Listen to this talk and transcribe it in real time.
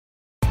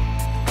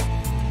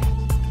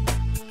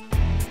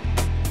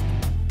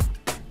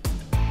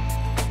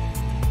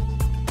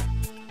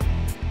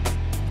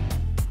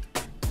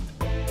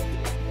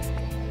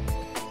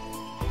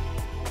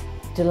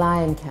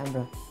July in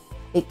Canberra.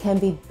 It can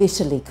be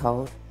bitterly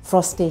cold,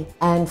 frosty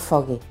and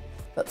foggy,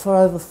 but for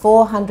over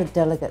 400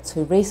 delegates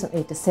who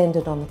recently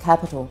descended on the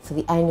capital for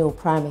the annual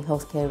Primary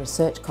Healthcare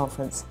Research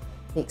Conference,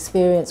 the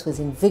experience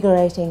was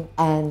invigorating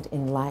and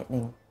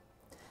enlightening.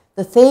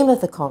 The theme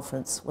of the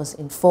conference was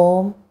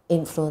Inform,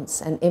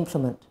 Influence and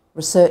Implement,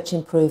 Research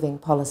Improving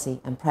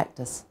Policy and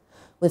Practice.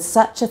 With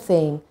such a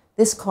theme,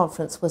 this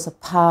conference was a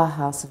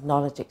powerhouse of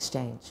knowledge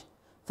exchange.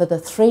 For the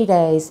 3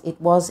 days, it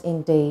was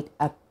indeed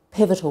a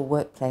pivotal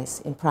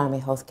workplace in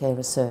primary healthcare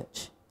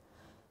research.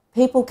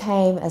 People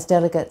came as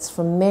delegates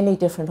from many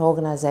different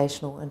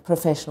organisational and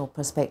professional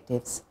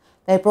perspectives.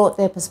 They brought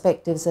their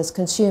perspectives as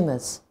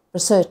consumers,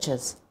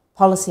 researchers,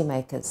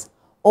 policymakers,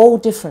 all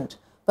different,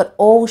 but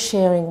all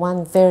sharing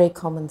one very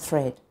common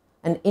thread,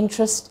 an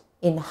interest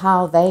in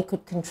how they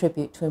could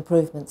contribute to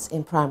improvements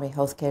in primary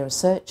healthcare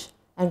research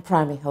and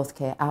primary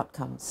healthcare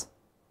outcomes.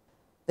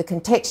 The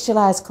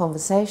contextualised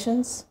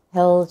conversations,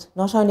 held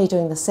not only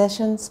during the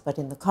sessions, but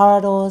in the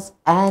corridors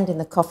and in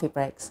the coffee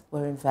breaks,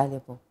 were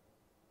invaluable.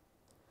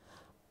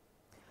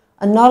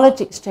 A knowledge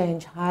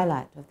exchange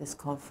highlight of this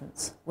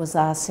conference was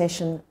our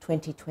session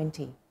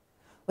 2020.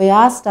 We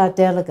asked our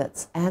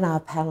delegates and our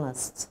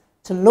panellists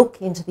to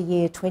look into the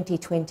year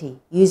 2020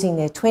 using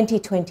their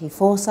 2020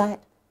 foresight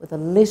with a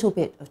little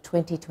bit of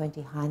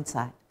 2020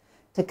 hindsight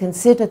to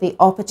consider the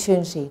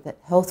opportunity that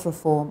health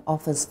reform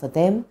offers for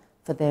them,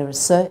 for their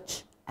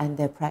research and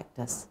their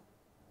practice.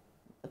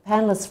 The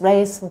panellists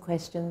raised some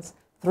questions,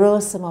 threw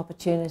us some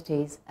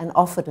opportunities and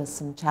offered us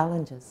some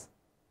challenges.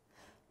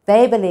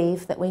 They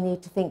believe that we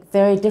need to think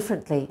very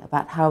differently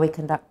about how we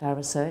conduct our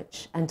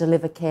research and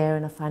deliver care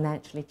in a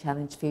financially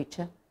challenged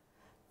future.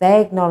 They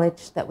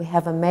acknowledge that we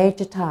have a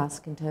major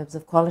task in terms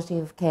of quality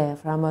of care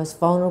for our most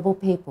vulnerable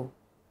people,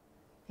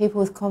 people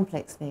with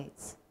complex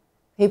needs,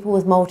 people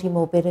with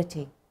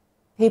multi-morbidity,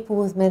 people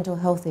with mental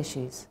health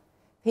issues,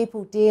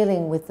 people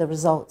dealing with the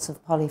results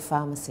of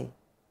polypharmacy.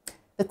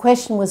 The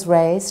question was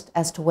raised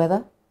as to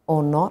whether,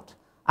 or not,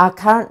 our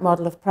current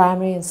model of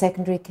primary and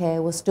secondary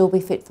care will still be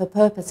fit for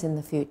purpose in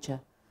the future,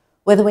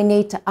 whether we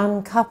need to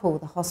uncouple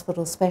the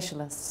hospital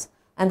specialists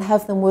and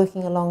have them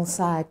working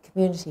alongside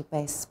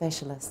community-based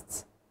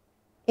specialists.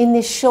 In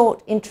this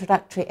short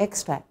introductory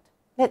extract,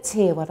 let's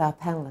hear what our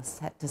panellists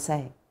had to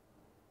say.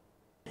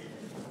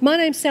 My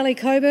name's Sally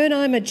Coburn.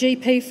 I'm a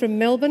GP from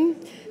Melbourne.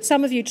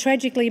 Some of you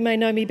tragically may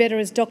know me better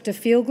as Dr.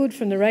 Feelgood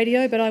from the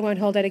radio, but I won't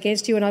hold that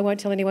against you and I won't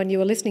tell anyone you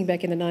were listening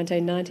back in the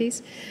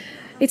 1990s.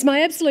 It's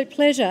my absolute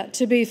pleasure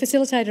to be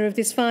facilitator of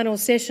this final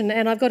session,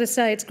 and I've got to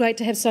say it's great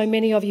to have so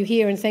many of you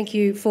here, and thank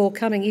you for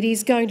coming. It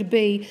is going to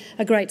be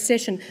a great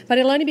session, but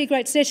it'll only be a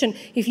great session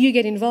if you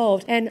get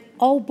involved, and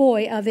oh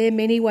boy, are there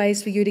many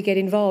ways for you to get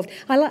involved.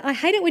 I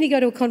hate it when you go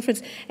to a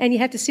conference and you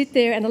have to sit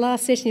there and the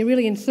last session you're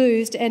really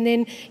enthused and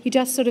then you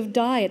just sort of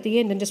die at the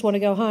end and just want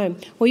to go home.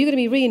 Well, you're going to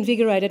be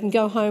reinvigorated and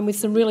go home with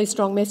some really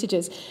strong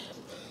messages.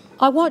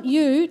 I want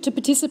you to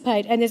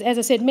participate, and there's, as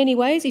I said, many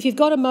ways. If you've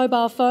got a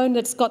mobile phone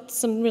that's got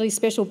some really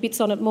special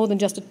bits on it, more than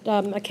just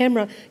a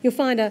camera, you'll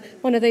find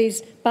one of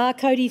these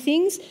barcodey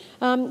things.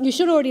 You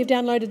should already have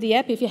downloaded the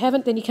app. If you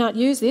haven't, then you can't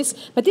use this.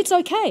 But it's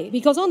okay,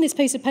 because on this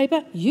piece of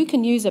paper, you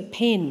can use a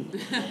pen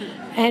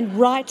and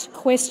write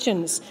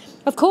questions.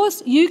 Of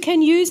course, you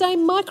can use a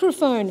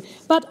microphone,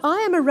 but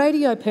I am a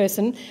radio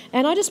person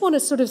and I just want to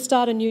sort of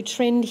start a new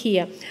trend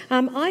here.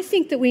 I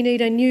think that we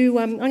need a new,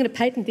 I'm going to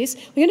patent this,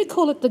 we're going to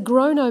call it the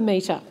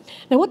gronometer.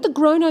 Now, what the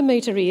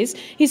gronometer is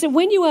that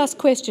when you ask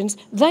questions,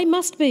 they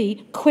must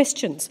be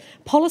questions.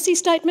 Policy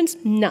statements,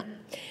 no.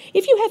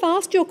 If you have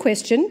asked your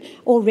question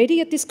already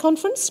at this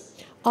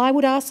conference, I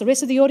would ask the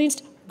rest of the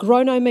audience,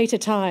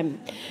 gronometer time.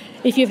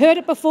 If you've heard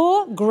it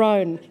before,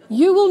 groan.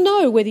 You will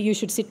know whether you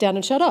should sit down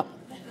and shut up.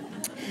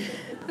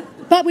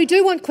 But we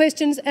do want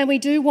questions, and we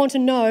do want to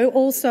know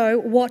also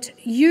what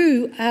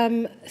you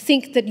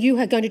think that you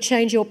are going to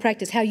change your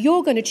practice, how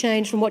you're going to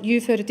change from what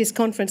you've heard at this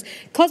conference,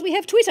 because we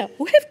have Twitter.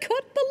 We've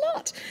got a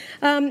lot.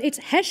 It's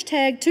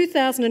hashtag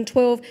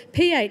 2012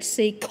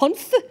 PHC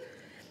Conf,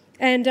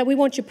 and we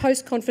want your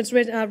post-conference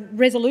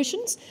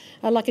resolutions,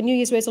 like a New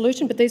Year's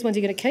resolution, but these ones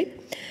you're going to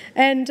keep.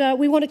 And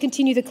we want to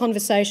continue the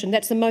conversation.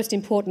 That's the most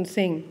important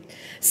thing.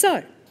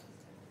 So,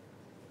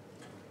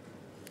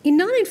 in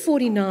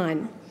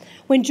 1949,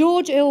 when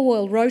George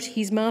Orwell wrote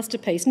his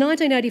masterpiece,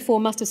 1984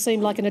 must have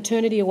seemed like an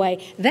eternity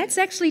away. That's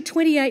actually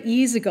 28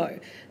 years ago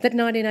that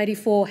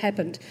 1984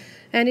 happened.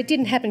 And it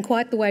didn't happen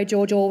quite the way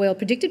George Orwell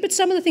predicted, but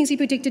some of the things he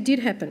predicted did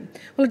happen.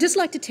 Well, I'd just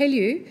like to tell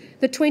you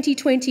that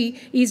 2020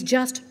 is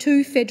just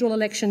 2 federal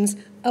elections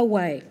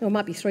away. Or it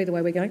might be 3 the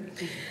way we're going.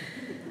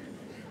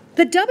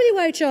 The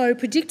WHO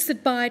predicts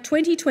that by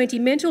 2020,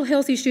 mental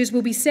health issues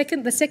will be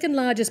the second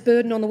largest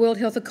burden on the world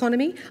health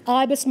economy.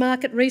 IBIS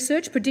Market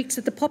Research predicts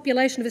that the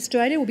population of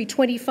Australia will be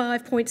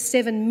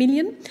 25.7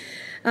 million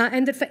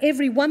and that for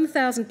every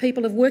 1,000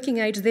 people of working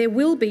age, there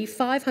will be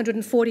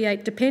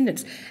 548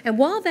 dependents. And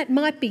while that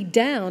might be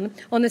down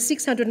on the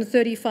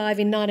 635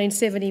 in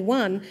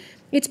 1971,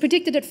 it's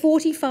predicted that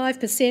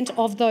 45%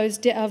 of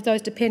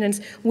those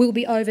dependents will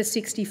be over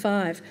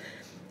 65.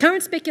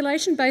 Current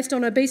speculation based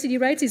on obesity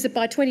rates is that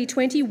by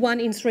 2020, 1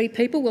 in 3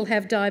 people will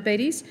have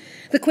diabetes.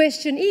 The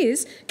question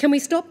is, can we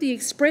stop the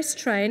express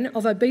train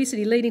of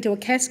obesity leading to a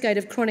cascade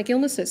of chronic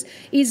illnesses?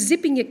 Is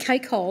zipping your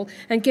cake hole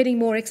and getting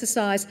more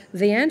exercise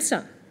the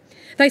answer?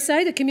 They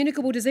say that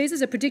communicable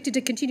diseases are predicted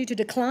to continue to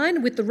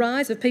decline with the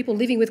rise of people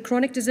living with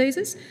chronic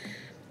diseases.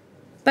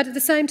 But at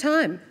the same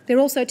time, they're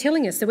also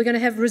telling us that we're going to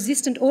have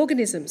resistant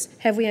organisms.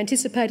 Have we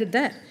anticipated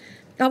that?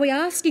 Are we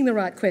asking the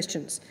right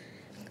questions?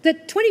 The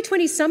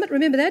 2020 summit,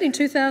 remember that, in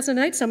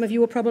 2008, some of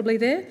you were probably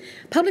there,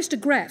 published a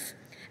graph,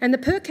 and the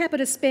per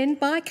capita spend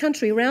by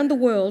country around the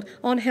world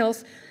on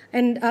health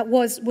and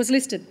was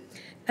listed.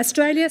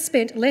 Australia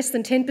spent less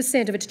than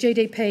 10% of its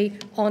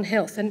GDP on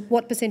health, and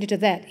what percentage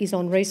of that is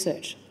on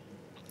research?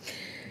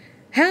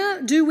 How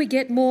do we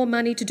get more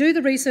money to do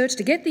the research,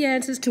 to get the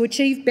answers, to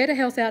achieve better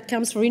health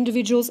outcomes for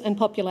individuals and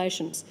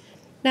populations?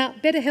 Now,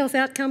 better health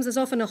outcomes is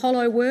often a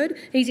hollow word,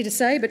 easy to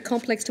say but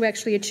complex to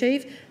actually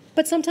achieve,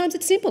 but sometimes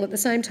it's simple at the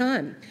same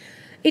time.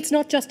 It's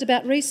not just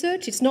about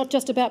research, it's not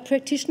just about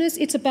practitioners,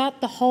 it's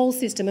about the whole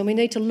system, and we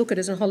need to look at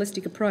it as a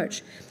holistic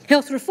approach.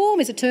 Health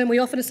reform is a term we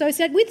often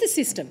associate with the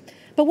system,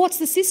 but what's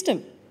the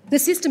system? The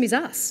system is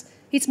us.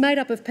 It's made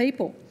up of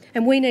people,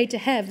 and we need to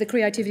have the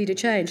creativity to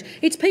change.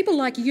 It's people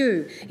like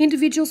you,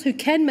 individuals who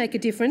can make a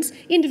difference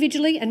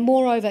individually and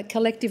moreover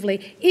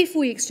collectively if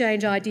we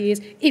exchange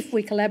ideas, if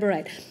we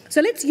collaborate. So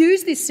let's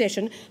use this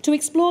session to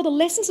explore the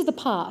lessons of the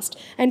past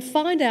and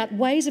find out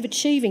ways of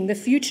achieving the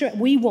future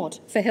we want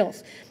for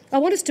health. I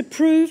want us to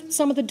prove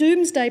some of the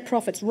doomsday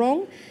prophets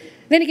wrong.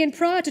 Then again,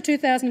 prior to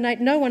 2008,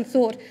 no one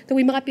thought that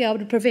we might be able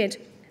to prevent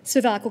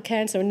cervical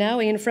cancer. And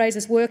now, Ian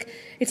Fraser's work,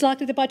 it's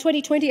likely that by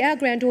 2020 our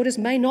granddaughters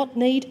may not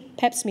need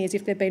pap smears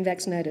if they've been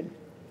vaccinated.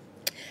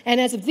 And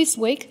as of this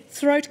week,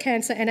 throat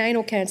cancer and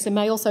anal cancer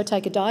may also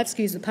take a dive,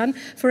 excuse the pun,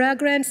 for our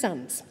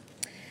grandsons.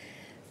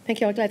 Thank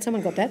you, I'm glad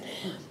someone got that.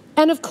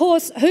 And of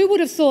course, who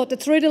would have thought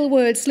that 3 little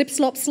words, slip,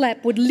 slop,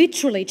 slap, would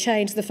literally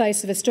change the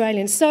face of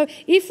Australians? So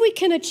if we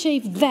can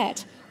achieve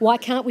that, why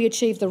can't we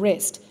achieve the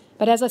rest?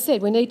 But as I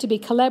said, we need to be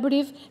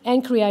collaborative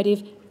and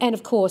creative and,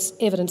 of course,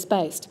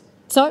 evidence-based.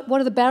 So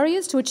what are the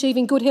barriers to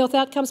achieving good health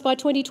outcomes by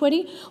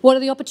 2020? What are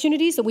the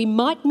opportunities that we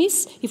might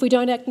miss if we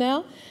don't act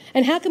now?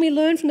 And how can we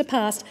learn from the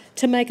past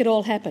to make it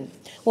all happen?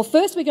 Well,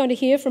 first we're going to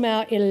hear from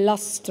our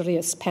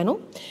illustrious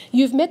panel.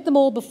 You've met them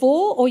all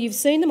before, or you've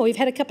seen them, or you've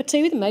had a cup of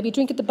tea with them, maybe a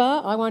drink at the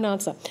bar. I won't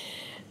answer.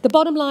 The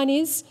bottom line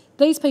is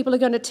these people are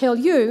going to tell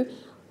you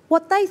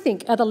what they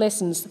think are the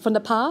lessons from the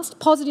past,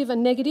 positive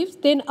and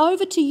negative. Then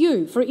over to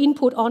you for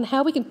input on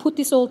how we can put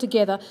this all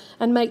together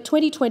and make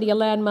 2020 a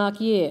landmark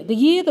year, the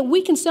year that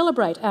we can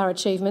celebrate our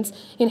achievements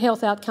in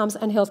health outcomes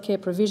and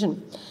healthcare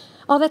provision.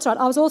 Oh, that's right,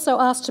 I was also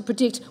asked to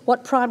predict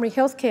what primary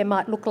healthcare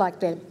might look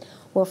like then.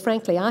 Well,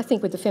 frankly, I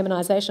think with the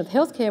feminisation of the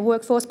healthcare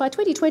workforce, by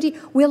 2020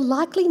 we'll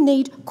likely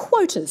need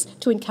quotas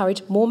to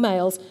encourage more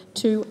males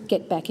to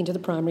get back into the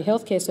primary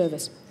healthcare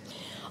service.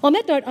 On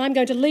that note, I'm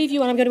going to leave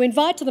you and I'm going to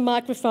invite to the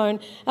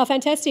microphone our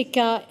fantastic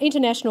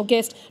international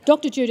guest,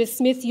 Dr. Judith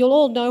Smith. You'll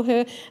all know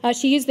her.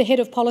 She is the Head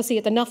of Policy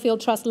at the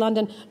Nuffield Trust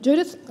London.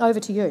 Judith, over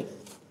to you.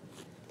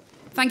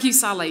 Thank you,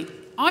 Sally.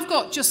 I've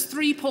got just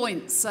 3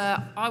 points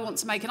I want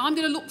to make, and I'm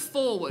going to look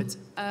forward.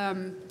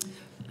 And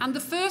the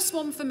first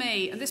one for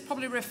me, and this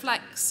probably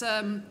reflects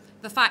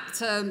the fact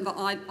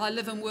that I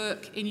live and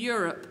work in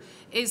Europe,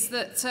 is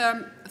that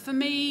for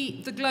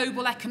me, the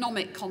global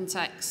economic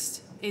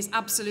context is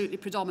absolutely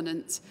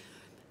predominant.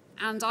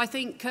 And I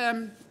think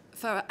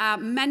for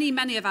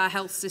many of our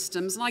health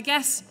systems, and I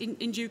guess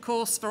in due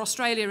course for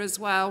Australia as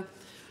well,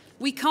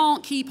 we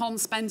can't keep on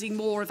spending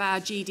more of our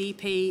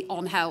GDP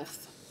on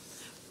health.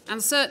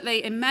 And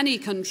certainly in many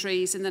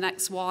countries in the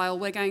next while,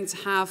 we're going to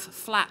have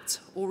flat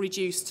or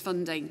reduced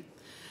funding.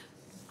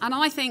 And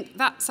I think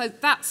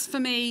that's for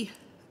me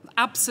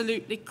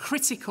absolutely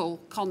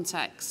critical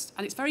context.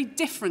 And it's very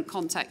different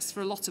context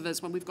for a lot of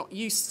us when we've got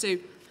used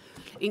to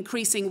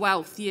increasing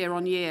wealth year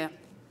on year.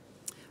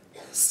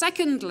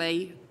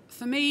 Secondly,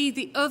 for me,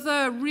 the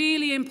other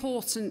really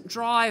important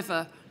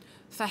driver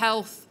for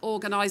health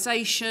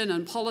organisation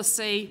and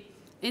policy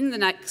in the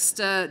next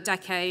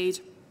decade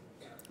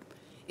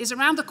is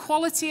around the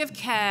quality of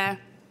care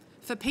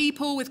for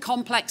people with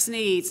complex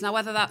needs. Now,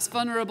 whether that's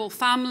vulnerable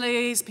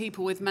families,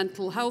 people with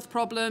mental health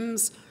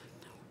problems,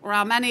 or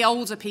our many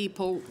older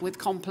people with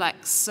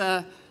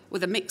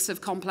with a mix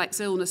of complex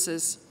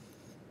illnesses.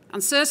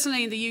 And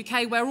certainly in the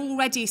UK, we're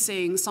already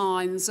seeing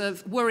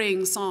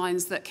worrying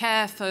signs that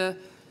care for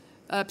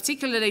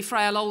particularly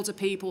frail older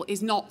people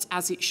is not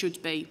as it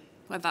should be,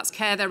 whether that's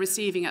care they're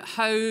receiving at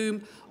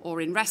home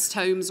or in rest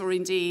homes or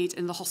indeed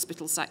in the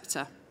hospital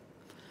sector.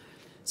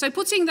 So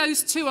putting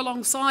those two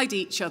alongside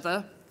each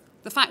other,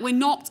 the fact we're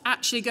not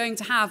actually going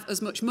to have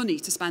as much money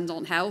to spend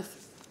on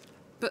health,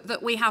 but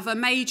that we have a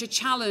major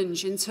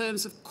challenge in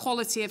terms of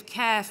quality of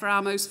care for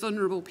our most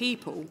vulnerable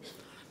people.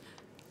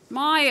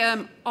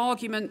 My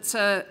argument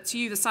to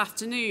you this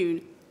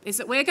afternoon is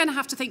that we're going to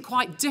have to think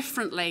quite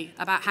differently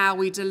about how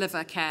we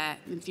deliver care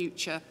in the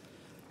future.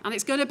 And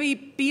it's going to be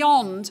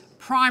beyond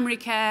primary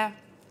care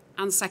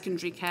and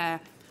secondary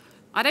care.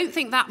 I don't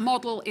think that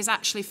model is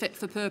actually fit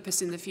for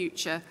purpose in the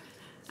future,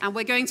 and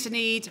we're going to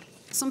need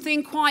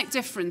something quite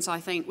different, I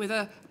think, with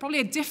probably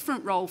a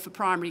different role for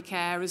primary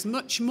care as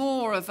much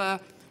more of a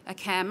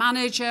care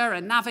manager,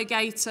 a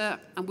navigator,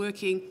 and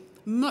working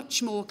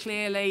much more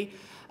clearly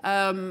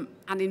and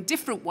in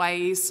different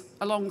ways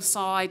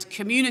alongside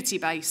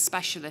community-based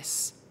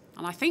specialists.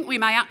 And I think we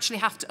may actually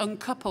have to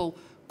uncouple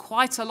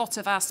quite a lot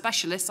of our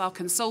specialists, our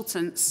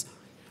consultants,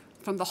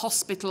 from the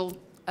hospital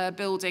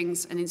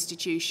buildings and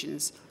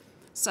institutions.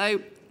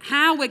 So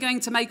how we're going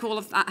to make all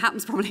of that happen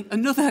is probably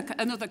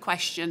another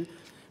question,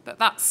 but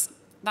that's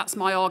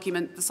my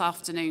argument this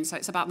afternoon. So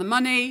it's about the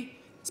money,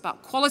 it's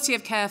about quality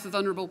of care for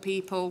vulnerable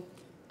people,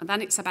 and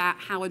then it's about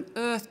how on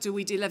earth do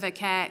we deliver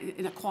care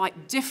in a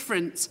quite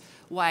different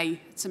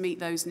way to meet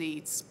those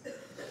needs.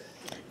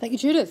 Thank you,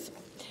 Judith.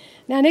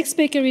 Now, our next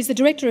speaker is the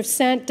Director of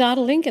Sant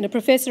Data Link and a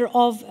Professor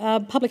of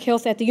Public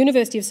Health at the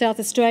University of South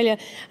Australia.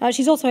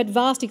 She's also had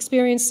vast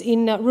experience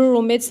in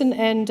rural medicine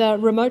and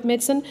remote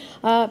medicine.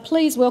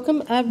 Please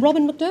welcome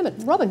Robin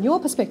McDermott. Robin, your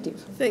perspective.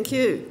 Thank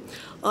you.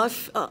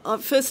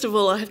 First of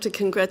all, I have to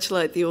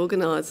congratulate the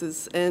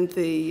organisers and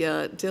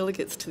the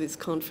delegates to this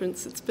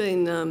conference. It's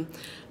been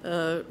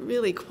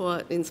really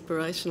quite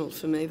inspirational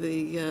for me,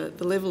 the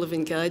level of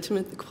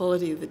engagement, the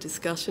quality of the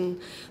discussion,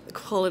 the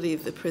quality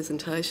of the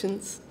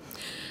presentations.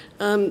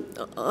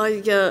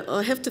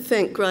 I have to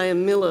thank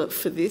Graham Miller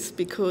for this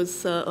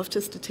because I've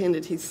just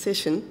attended his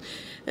session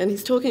and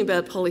he's talking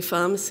about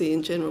polypharmacy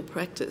in general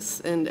practice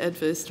and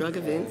adverse drug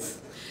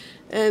events.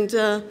 And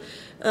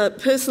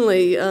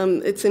personally,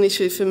 it's an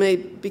issue for me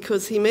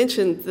because he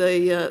mentioned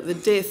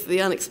the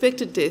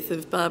unexpected death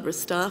of Barbara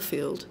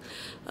Starfield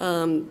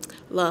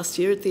last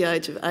year at the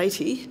age of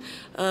 80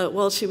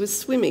 while she was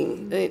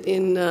swimming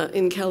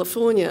in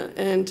California.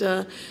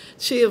 And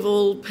she, of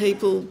all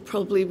people,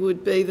 probably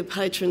would be the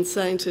patron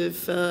saint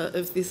of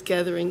this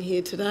gathering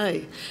here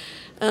today.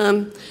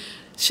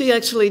 She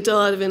actually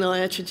died of an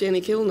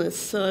iatrogenic illness.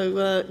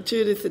 So,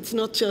 Judith, it's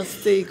not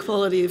just the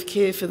quality of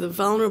care for the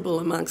vulnerable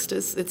amongst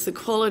us, it's the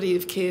quality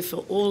of care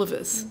for all of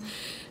us.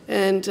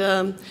 And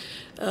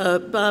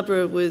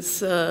Barbara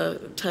was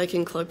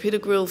taking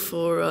clopidogrel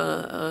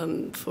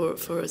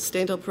for a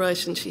stent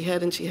operation she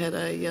had, and she had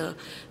a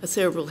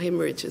cerebral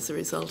hemorrhage as a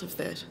result of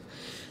that.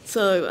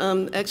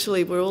 So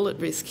actually we're all at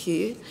risk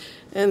here.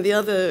 And the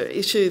other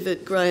issue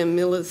that Graham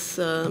Miller's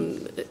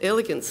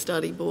elegant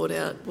study brought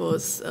out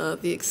was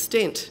the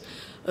extent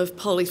of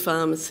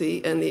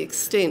polypharmacy and the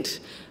extent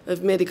of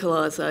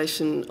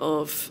medicalisation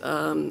of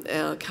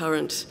our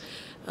current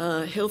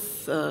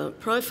health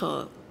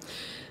profile.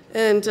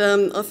 And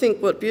I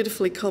think what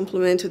beautifully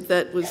complemented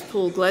that was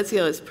Paul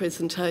Glazio's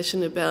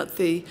presentation about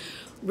the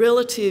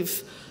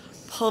relative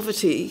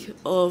poverty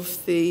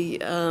of the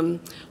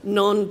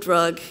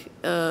non-drug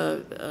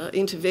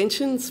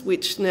interventions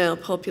which now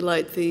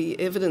populate the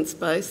evidence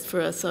base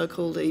for our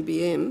so-called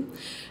EBM,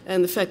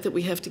 and the fact that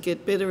we have to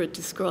get better at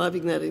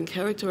describing that and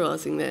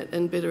characterising that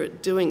and better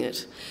at doing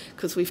it,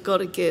 because we've got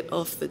to get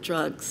off the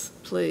drugs,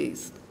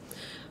 please.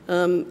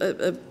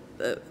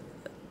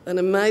 An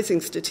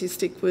amazing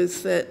statistic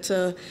was that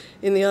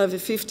in the over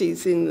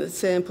 50s in the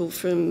sample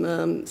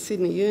from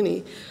Sydney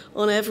Uni,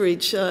 on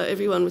average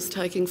everyone was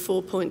taking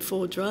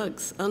 4.4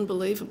 drugs.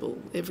 Unbelievable,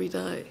 every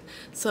day.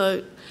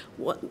 So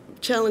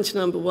challenge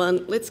number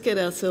one, let's get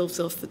ourselves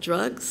off the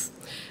drugs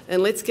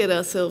and let's get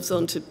ourselves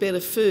onto better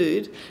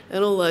food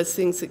and all those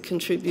things that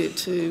contribute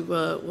to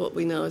what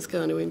we know is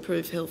going to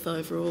improve health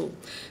overall.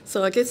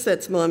 So I guess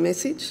that's my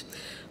message.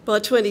 By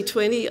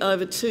 2020,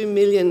 over 2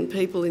 million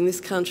people in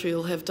this country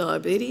will have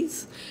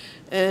diabetes,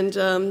 and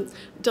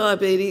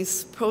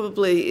diabetes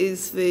probably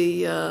is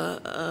the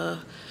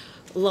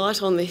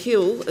light on the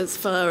hill as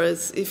far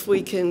as if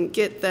we can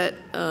get that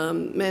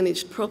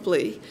managed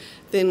properly,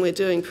 then we're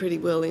doing pretty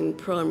well in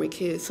primary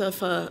care. So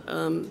far,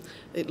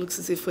 it looks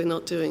as if we're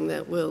not doing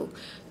that well.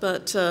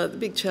 But the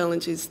big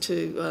challenge is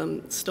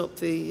to stop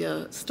the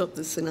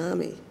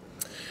tsunami.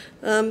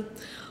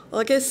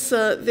 I guess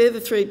they're the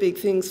three big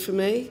things for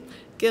me.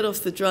 Get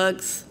off the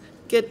drugs,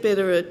 get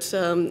better at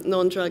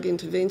non-drug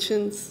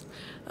interventions,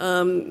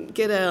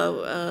 get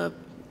our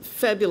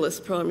fabulous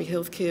primary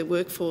healthcare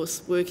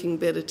workforce working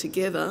better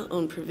together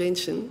on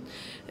prevention,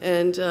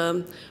 and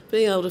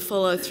being able to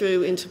follow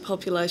through into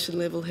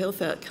population-level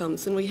health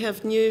outcomes. And we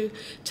have new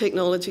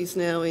technologies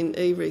now in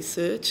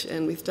e-research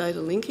and with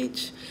data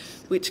linkage,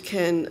 which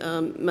can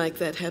make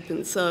that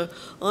happen. So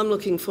I'm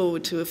looking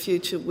forward to a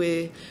future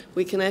where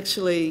we can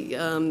actually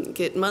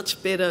get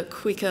much better,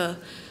 quicker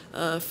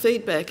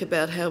feedback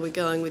about how we're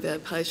going with our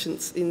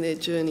patients in their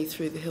journey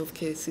through the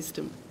healthcare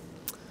system.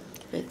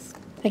 Thanks.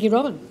 Thank you,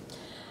 Robin.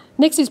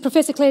 Next is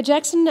Professor Claire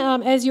Jackson.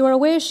 As you are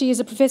aware, she is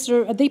the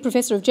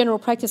Professor of General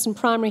Practice and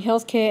Primary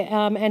Healthcare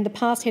and the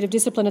past Head of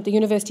Discipline at the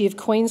University of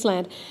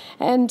Queensland.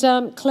 And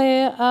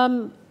Claire,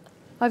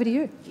 over to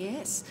you.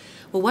 Yes.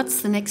 Well,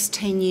 what's the next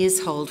 10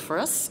 years hold for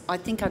us? I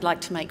think I'd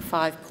like to make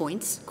 5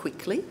 points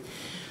quickly.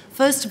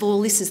 First of all,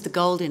 this is the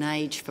golden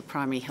age for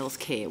primary health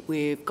care.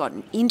 We've got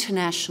an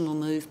international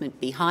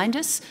movement behind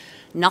us.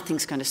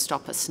 Nothing's going to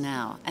stop us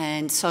now.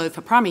 And so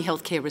for primary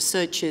health care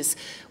researchers,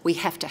 we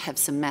have to have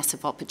some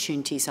massive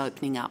opportunities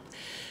opening up.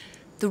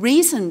 The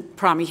reason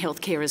primary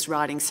health care is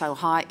riding so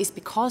high is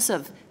because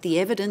of the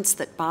evidence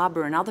that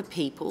Barbara and other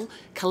people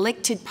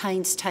collected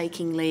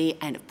painstakingly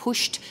and have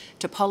pushed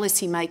to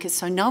policymakers,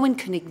 so no one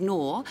can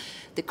ignore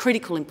the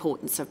critical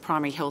importance of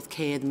primary health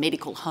care, the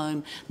medical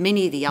home,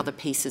 many of the other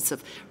pieces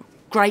of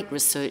great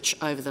research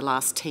over the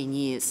last 10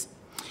 years.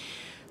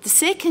 The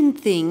second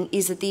thing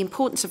is that the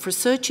importance of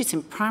researchers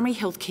in primary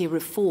healthcare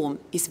reform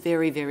is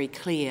very, very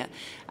clear.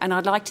 And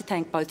I'd like to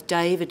thank both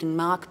David and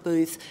Mark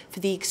Booth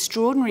for the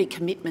extraordinary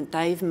commitment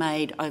they've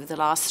made over the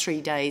last 3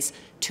 days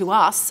to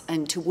us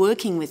and to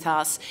working with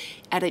us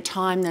at a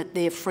time that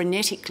they're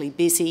frenetically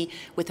busy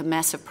with a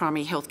massive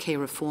primary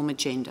healthcare reform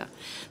agenda.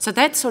 So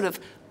that sort of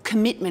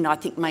commitment, I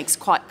think, makes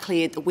quite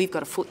clear that we've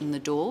got a foot in the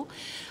door.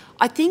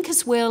 I think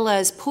as well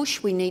as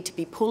push, we need to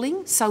be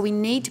pulling. So we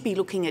need to be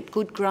looking at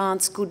good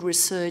grants, good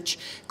research,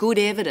 good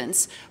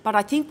evidence, but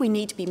I think we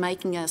need to be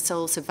making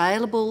ourselves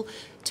available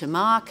to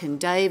Mark and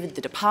David,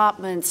 the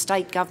department,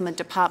 state government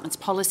departments,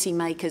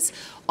 policymakers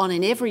on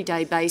an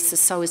everyday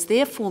basis, so as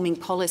they're forming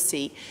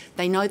policy,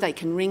 they know they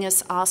can ring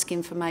us, ask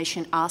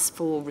information, ask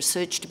for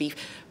research to be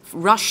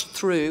rushed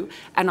through,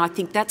 and I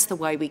think that's the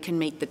way we can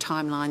meet the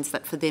timelines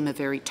that for them are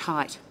very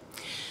tight.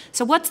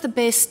 So what's the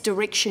best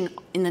direction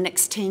in the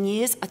next 10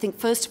 years? I think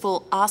first of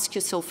all, ask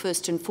yourself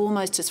first and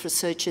foremost as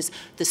researchers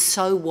the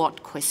so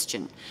what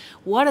question.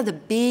 What are the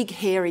big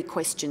hairy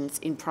questions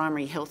in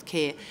primary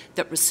healthcare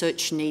that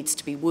research needs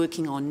to be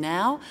working on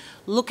now?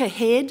 Look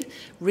ahead,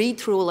 read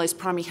through all those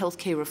primary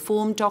healthcare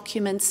reform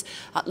documents,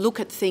 look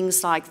at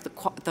things like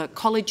the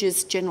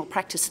college's general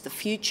practice of the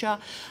future,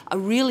 a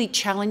really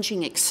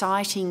challenging,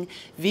 exciting,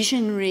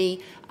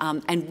 visionary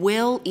and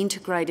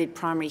well-integrated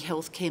primary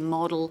healthcare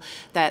model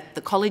that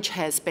the college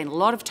has spent a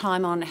lot of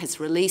time on,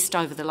 has released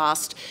over the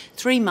last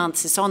 3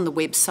 months, is on the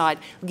website,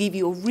 will give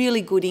you a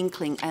really good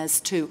inkling as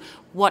to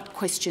what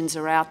questions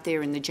are out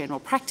there in the general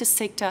practice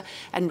sector,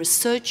 and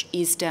research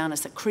is down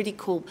as a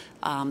critical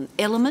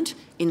element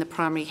in the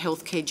primary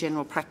healthcare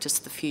general practice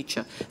of the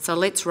future. So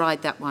let's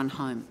ride that one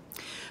home.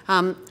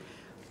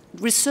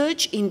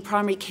 Research in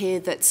primary care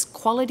that's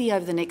quality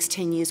over the next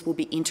 10 years will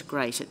be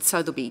integrated.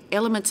 So there'll be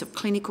elements of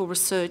clinical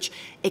research,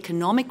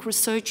 economic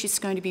research is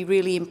going to be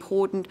really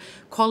important,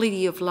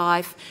 quality of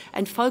life,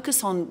 and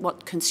focus on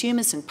what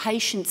consumers and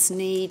patients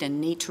need and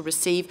need to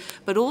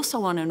receive, but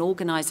also on an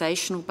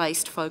organisational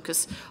based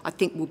focus, I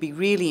think will be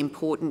really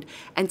important,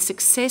 and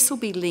success will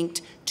be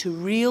linked to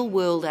real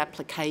world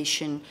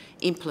application,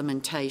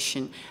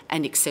 implementation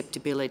and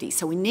acceptability.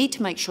 So we need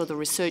to make sure the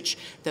research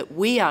that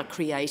we are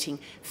creating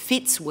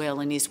fits well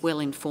and is well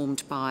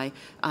informed by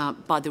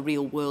the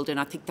real world, and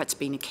I think that's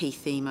been a key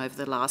theme over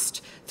the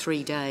last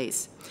 3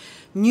 days.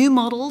 New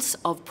models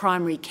of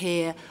primary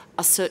care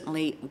are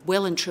certainly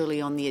well and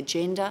truly on the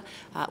agenda.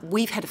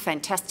 We've had a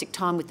fantastic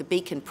time with the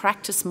Beacon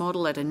practice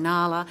model at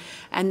Inala,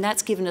 and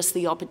that's given us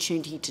the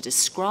opportunity to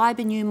describe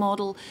a new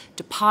model,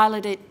 to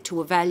pilot it,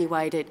 to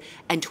evaluate it,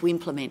 and to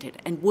implement it,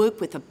 and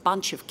work with a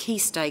bunch of key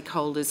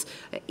stakeholders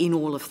in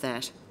all of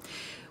that.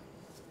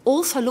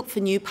 Also look for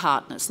new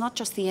partners, not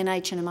just the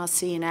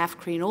NHMRC and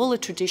AFCRI and all the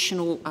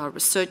traditional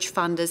research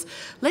funders.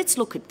 Let's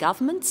look at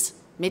governments,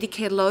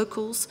 Medicare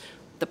locals,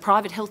 the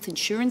private health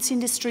insurance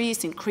industry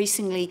is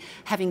increasingly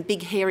having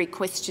big hairy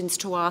questions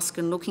to ask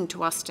and looking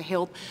to us to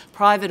help.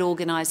 Private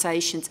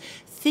organisations.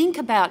 Think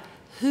about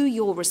who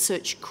your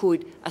research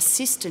could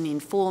assist and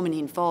inform and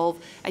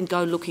involve, and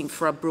go looking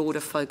for a broader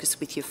focus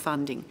with your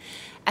funding.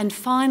 And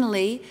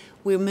finally,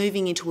 we're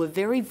moving into a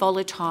very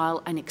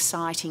volatile and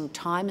exciting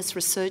time as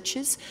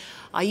researchers.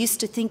 I used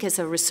to think as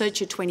a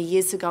researcher 20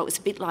 years ago, it was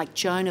a bit like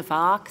Joan of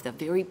Arc, the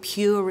very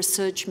pure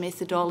research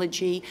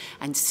methodology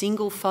and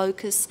single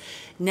focus.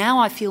 Now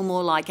I feel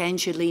more like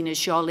Angelina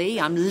Jolie.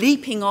 I'm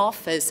leaping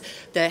off as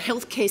the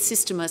healthcare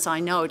system as I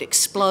know it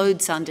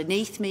explodes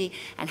underneath me,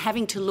 and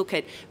having to look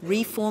at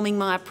reforming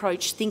my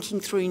approach, thinking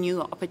through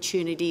new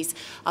opportunities,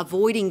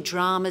 avoiding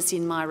dramas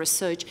in my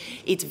research.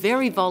 It's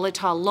very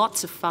volatile,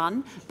 lots of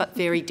fun, but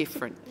very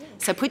different.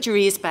 So put your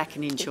ears back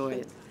and enjoy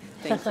it.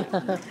 Thank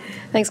you.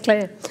 Thanks,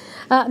 Claire.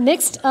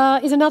 Next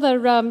is another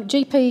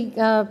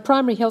GP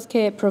primary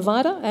healthcare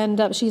provider,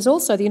 and she's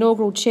also the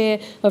inaugural chair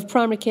of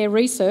primary care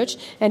research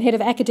and head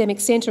of academic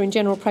centre in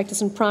general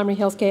practice and primary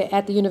healthcare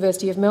at the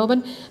University of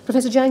Melbourne,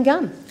 Professor Jane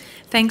Gunn.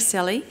 Thanks,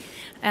 Sally.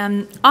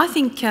 I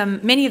think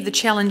many of the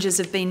challenges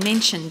have been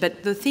mentioned,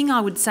 but the thing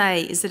I would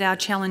say is that our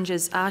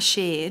challenges are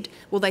shared,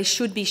 well, they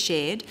should be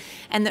shared,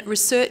 and that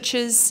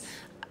researchers,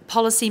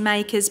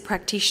 policymakers,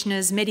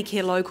 practitioners,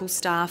 Medicare local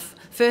staff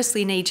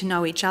firstly need to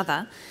know each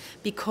other,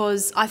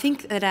 because I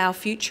think that our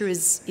future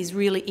is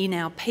really in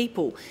our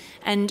people.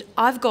 And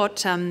I've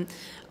got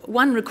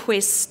one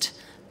request,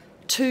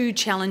 2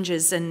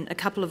 challenges and a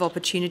couple of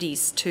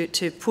opportunities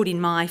to put in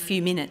my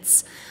few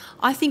minutes.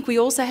 I think we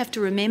also have to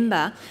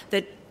remember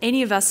that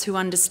any of us who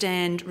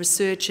understand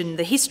research and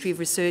the history of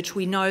research,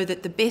 we know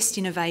that the best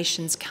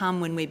innovations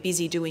come when we're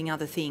busy doing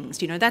other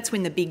things. You know, that's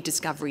when the big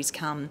discoveries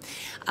come.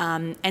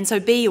 And so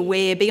be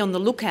aware, be on the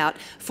lookout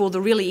for the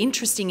really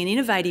interesting and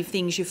innovative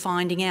things you're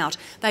finding out.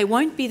 They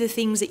won't be the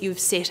things that you've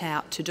set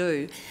out to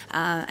do,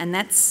 and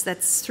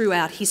that's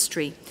throughout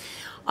history.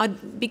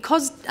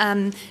 Because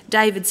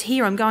David's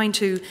here, I'm going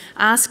to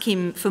ask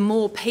him for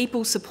more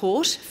people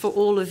support for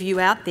all of you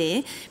out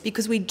there,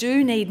 because we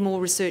do need more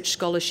research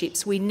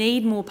scholarships, we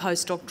need more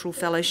postdoctoral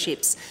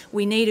fellowships,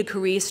 we need a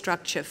career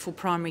structure for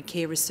primary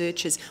care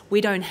researchers.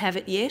 We don't have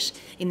it yet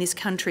in this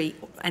country,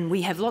 and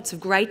we have lots of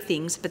great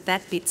things, but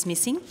that bit's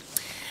missing.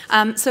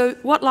 So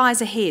what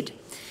lies ahead?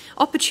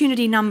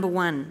 Opportunity number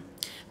one,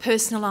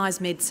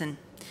 personalised medicine.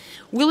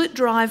 Will it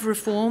drive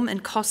reform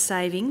and cost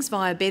savings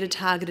via better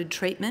targeted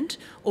treatment,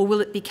 or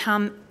will it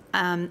become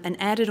an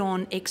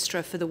added-on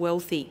extra for the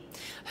wealthy?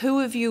 Who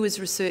of you is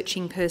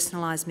researching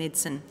personalised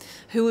medicine?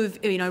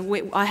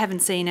 I haven't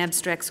seen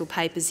abstracts or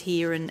papers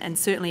here, and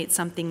certainly it's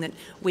something that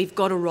we've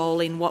got a role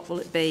in. What will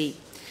it be?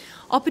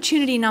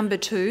 Opportunity number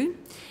two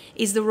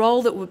is the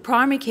role that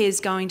primary care is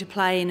going to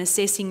play in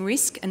assessing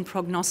risk and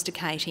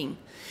prognosticating.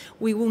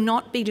 We will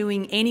not be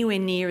doing anywhere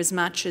near as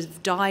much as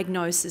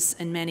diagnosis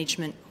and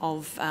management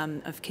of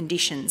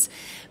conditions.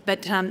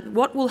 But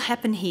what will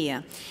happen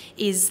here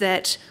is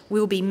that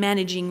we'll be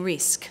managing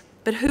risk.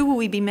 But who will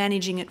we be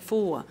managing it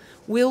for?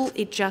 Will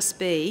it just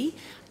be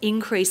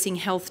increasing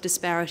health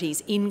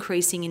disparities,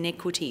 increasing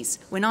inequities?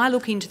 When I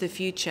look into the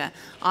future,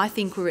 I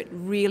think we're at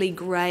really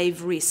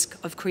grave risk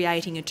of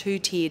creating a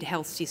two-tiered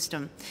health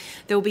system.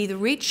 There'll be the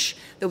rich,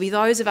 there'll be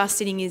those of us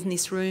sitting in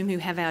this room who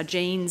have our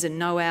genes and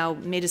know our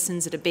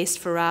medicines that are best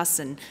for us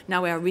and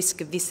know our risk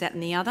of this, that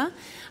and the other,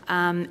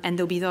 and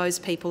there'll be those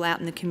people out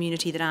in the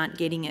community that aren't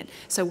getting it.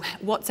 So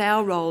what's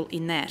our role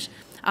in that?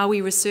 Are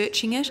we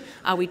researching it?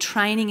 Are we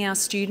training our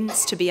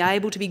students to be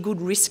able to be good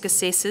risk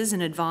assessors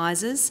and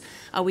advisors?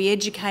 Are we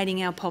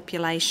educating our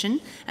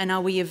population? And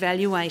are we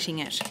evaluating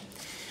it?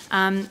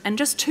 And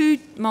just two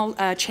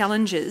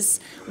challenges.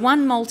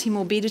 One,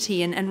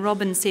 multimorbidity, and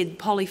Robin said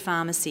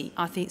polypharmacy.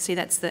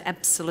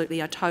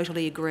 I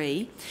totally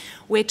agree.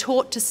 We're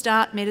taught to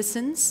start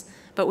medicines,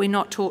 but we're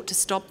not taught to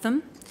stop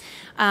them.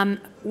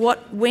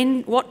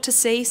 What to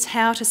cease,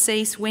 how to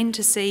cease, when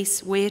to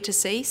cease, where to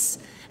cease.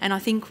 And I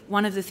think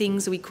one of the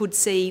things we could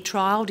see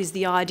trialled is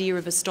the idea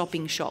of a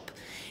stopping shop.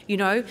 You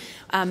know,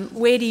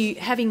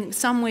 having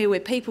somewhere where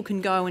people can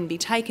go and be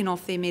taken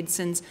off their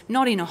medicines,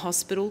 not in a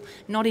hospital,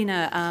 not in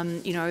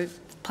a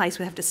place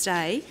where they have to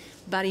stay,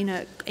 but in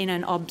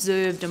an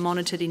observed and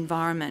monitored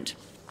environment.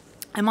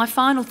 And my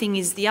final thing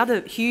is the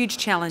other huge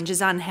challenge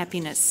is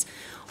unhappiness.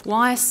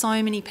 Why are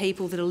so many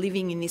people that are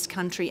living in this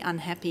country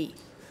unhappy?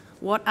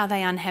 What are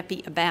they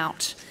unhappy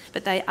about?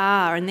 But they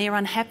are, and their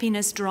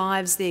unhappiness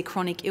drives their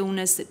chronic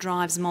illness, that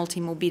drives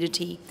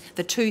multimorbidity.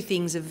 The two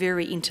things are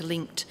very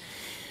interlinked.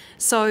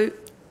 So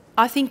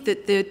I think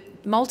that the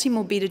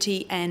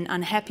multimorbidity and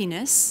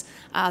unhappiness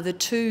are the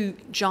two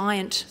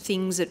giant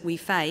things that we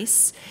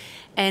face,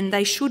 and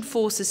they should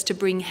force us to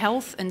bring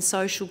health and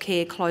social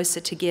care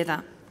closer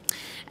together.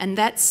 And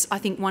that's, I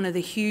think, one of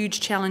the huge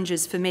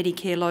challenges for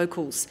Medicare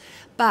locals.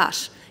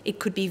 But it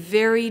could be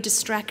very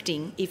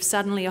distracting if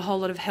suddenly a whole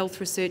lot of health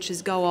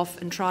researchers go off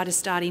and try to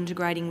start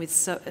integrating with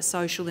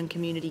social and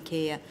community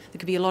care. There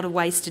could be a lot of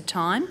wasted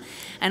time.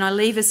 And I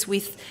leave us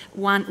with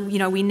one,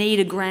 we need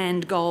a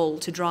grand goal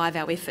to drive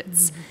our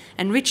efforts. Mm-hmm.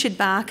 And Richard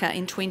Barker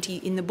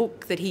in the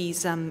book that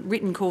he's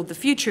written called The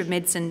Future of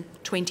Medicine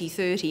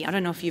 2030, I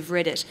don't know if you've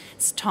read it,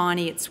 it's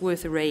tiny, it's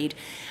worth a read.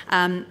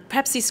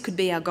 Perhaps this could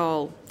be our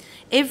goal.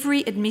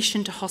 Every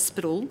admission to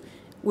hospital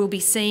will be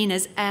seen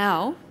as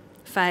our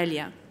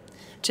failure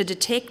to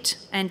detect,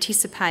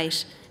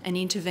 anticipate and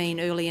intervene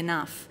early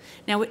enough.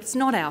 Now, it's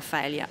not our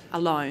failure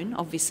alone.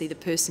 Obviously, the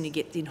person who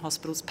gets in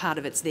hospitals, part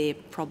of it's their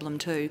problem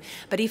too.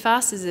 But if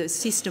us as a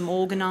system,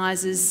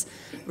 organisers,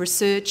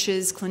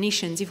 researchers,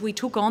 clinicians, if we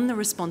took on the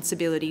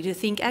responsibility to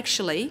think,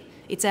 actually,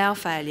 it's our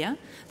failure,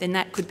 then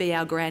that could be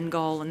our grand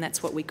goal, and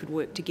that's what we could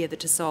work together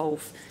to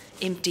solve.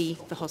 Empty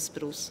the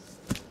hospitals.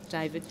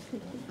 David?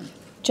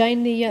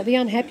 Jane, the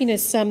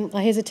unhappiness,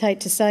 I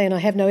hesitate to say, and I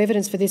have no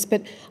evidence for this,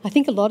 but I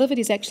think a lot of it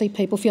is actually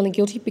people feeling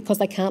guilty because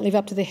they can't live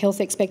up to the health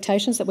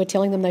expectations that we're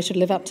telling them they should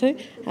live up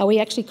to. Are we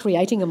actually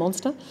creating a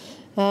monster?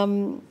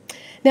 Now,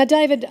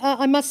 David,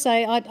 I must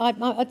say,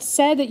 it's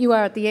sad that you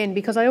are at the end,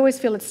 because I always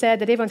feel it's sad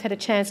that everyone's had a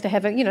chance to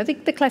have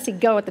the classic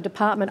go at the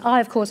department.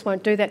 I, of course,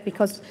 won't do that,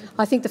 because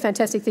I think the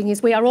fantastic thing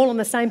is we are all on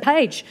the same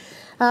page.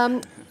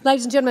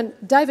 Ladies and gentlemen,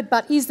 David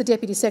Butt is the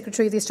Deputy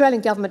Secretary of the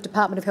Australian Government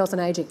Department of Health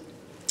and Ageing.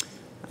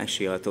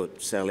 Actually, I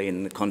thought, Sally,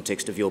 in the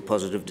context of your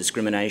positive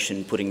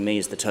discrimination, putting me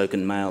as the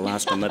token male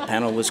last on the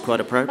panel was quite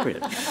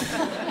appropriate.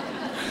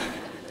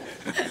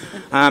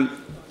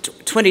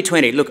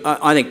 2020, look,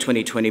 I think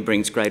 2020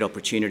 brings great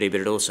opportunity, but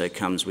it also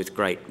comes with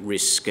great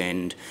risk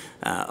and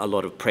a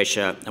lot of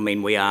pressure. I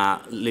mean, we are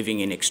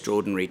living in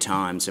extraordinary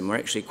times, and we're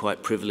actually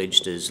quite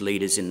privileged as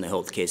leaders in the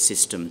healthcare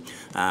system,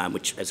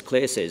 which, as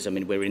Claire says, I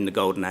mean, we're in the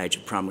golden age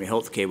of primary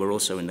healthcare, we're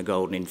also in the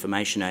golden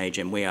information age,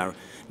 and we are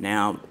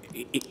now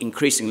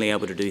increasingly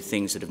able to do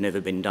things that have never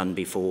been done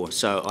before.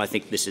 So I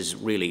think this is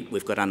really,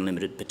 we've got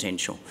unlimited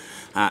potential.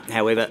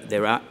 However,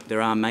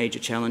 there are major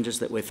challenges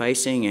that we're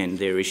facing, and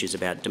there are issues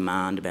about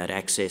demand, about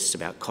access,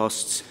 about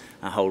costs,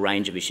 a whole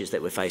range of issues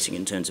that we're facing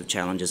in terms of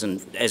challenges.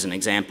 And as an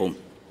example,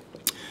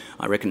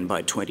 I reckon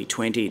by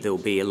 2020 there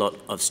will be a lot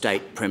of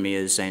state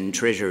premiers and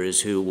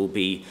treasurers who will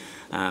be,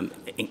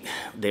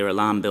 their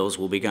alarm bells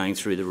will be going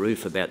through the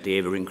roof about the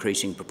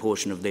ever-increasing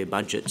proportion of their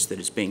budgets that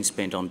is being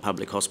spent on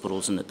public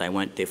hospitals, and that they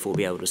won't therefore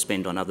be able to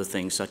spend on other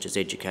things such as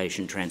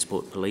education,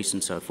 transport, police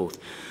and so forth.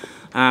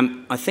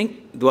 I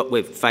think what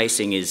we're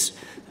facing is,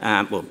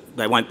 well,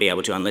 they won't be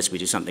able to unless we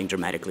do something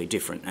dramatically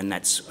different, and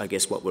that's, I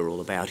guess, what we're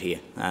all about here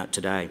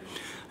today.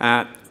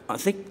 I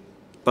think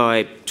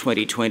by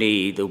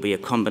 2020 there'll be a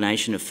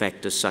combination of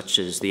factors such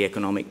as the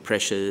economic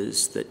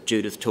pressures that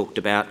Judith talked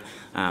about,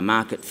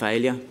 market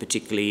failure,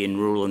 particularly in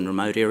rural and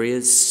remote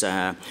areas,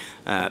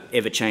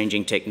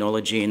 ever-changing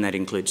technology, and that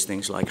includes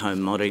things like home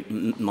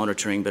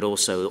monitoring, but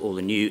also all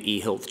the new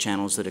e-health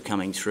channels that are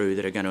coming through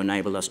that are going to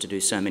enable us to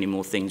do so many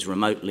more things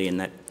remotely, and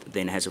that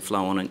then has a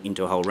flow on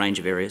into a whole range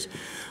of areas.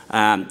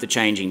 The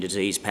changing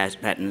disease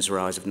patterns,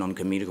 rise of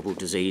non-communicable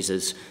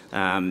diseases,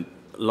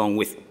 along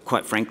with,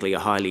 quite frankly, a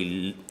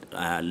highly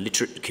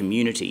literate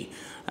community,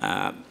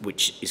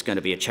 which is going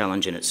to be a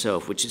challenge in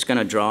itself, which is going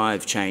to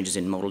drive changes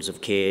in models of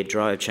care,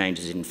 drive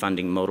changes in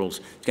funding models.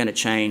 It's going to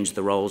change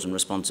the roles and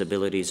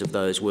responsibilities of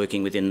those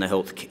working within the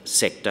health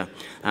sector.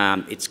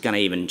 It's going to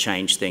even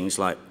change things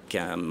like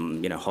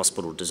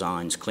hospital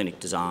designs,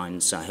 clinic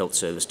designs, health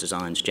service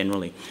designs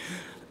generally.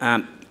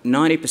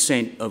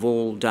 90% of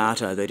all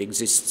data that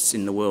exists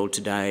in the world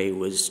today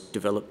was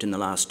developed in the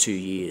last 2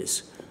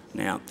 years.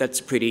 Now, that's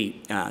a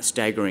pretty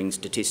staggering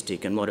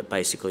statistic, and what it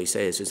basically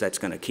says is that's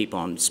going to keep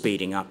on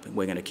speeding up, and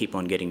we're going to keep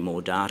on getting more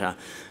data.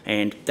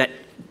 And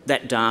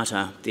that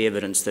data, the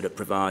evidence that it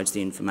provides,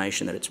 the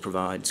information that it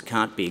provides,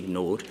 can't be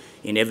ignored.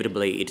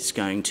 Inevitably, it's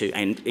going to,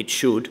 and it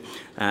should,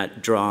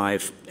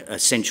 drive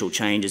essential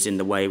changes in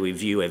the way we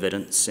view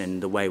evidence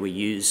and the way we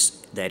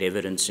use that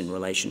evidence in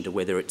relation to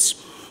whether it's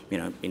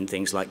in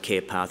things like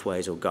care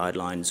pathways or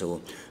guidelines or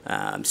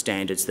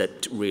standards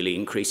that really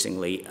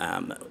increasingly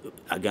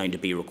are going to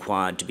be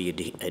required to be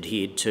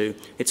adhered to.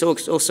 It's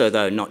also,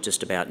 though, not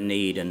just about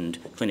need and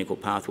clinical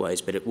pathways,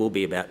 but it will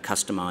be about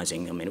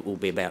customising. I mean, it will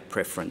be about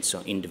preference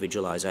or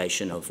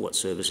individualisation of what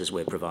services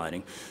we're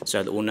providing,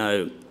 so that we'll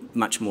know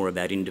much more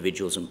about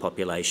individuals and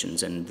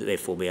populations, and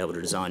therefore be able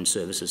to design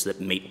services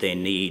that meet their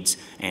needs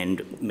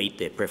and meet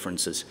their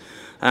preferences.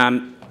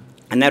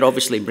 And that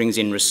obviously brings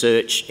in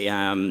research.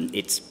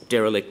 It's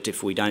derelict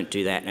if we don't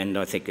do that, and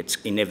I think it's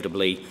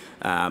inevitably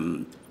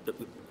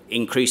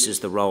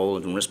increases the role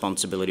and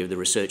responsibility of the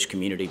research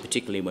community,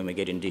 particularly when we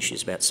get into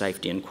issues about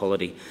safety and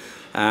quality.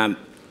 And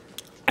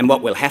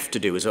what we'll have to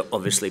do is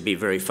obviously be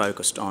very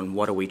focused on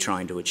what are we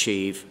trying to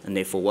achieve, and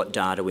therefore what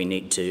data we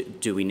need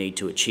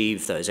to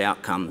achieve those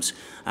outcomes,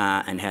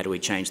 and how do we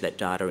change that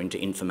data into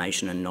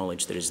information and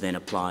knowledge that is then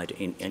applied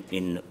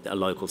in a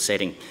local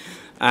setting.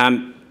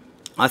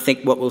 I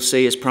think what we'll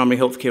see is primary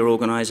healthcare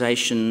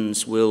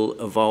organisations will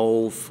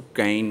evolve,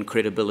 gain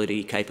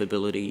credibility,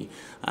 capability,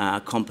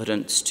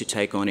 competence to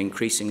take on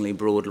increasingly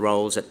broad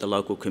roles at the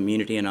local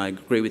community, and I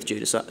agree with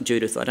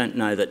Judith. I don't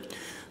know that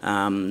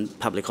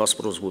public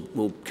hospitals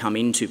will come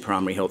into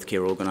primary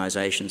healthcare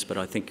organisations, but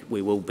I think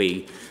we will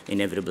be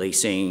inevitably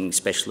seeing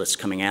specialists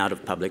coming out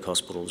of public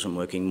hospitals and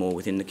working more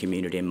within the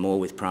community and more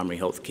with primary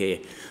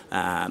healthcare,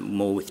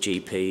 more with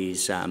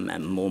GPs,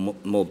 and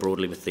more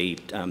broadly with the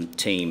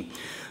team.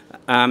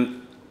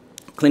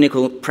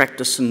 Clinical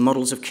practice and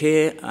models of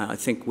care, I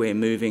think we're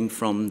moving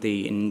from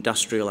the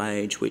industrial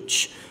age,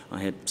 which I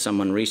had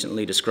someone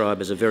recently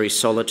describe as a very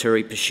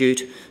solitary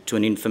pursuit, to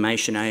an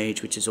information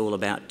age, which is all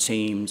about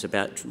teams,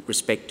 about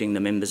respecting the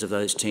members of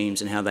those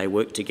teams and how they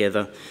work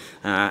together.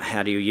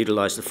 How do you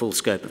utilise the full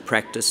scope of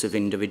practice of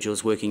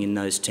individuals working in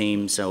those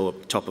teams, or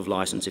top of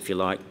licence, if you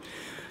like.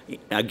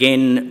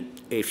 Again,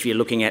 if you're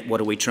looking at what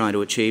are we trying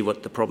to achieve,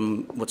 what's the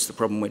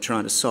problem we're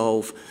trying to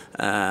solve,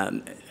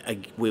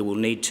 we will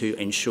need to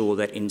ensure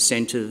that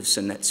incentives,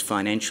 and that's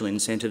financial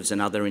incentives and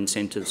other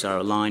incentives, are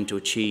aligned to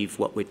achieve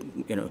what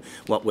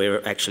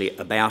we're actually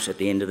about at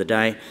the end of the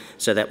day.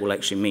 So that will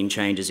actually mean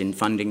changes in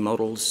funding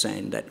models,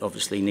 and that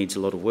obviously needs a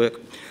lot of work.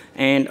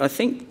 And I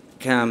think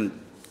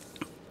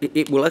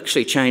it will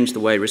actually change the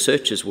way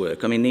researchers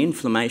work. I mean, the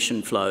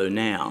information flow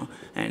now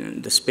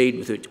and the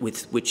speed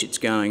with which it's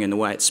going and the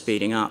way it's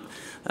speeding up,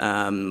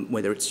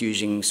 whether it's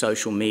using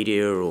social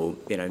media or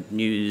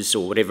news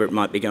or whatever it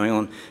might be going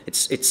on,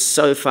 it's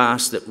so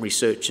fast that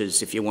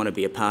researchers, if you want to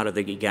be a part of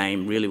the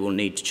game, really will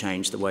need to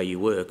change the way you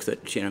work.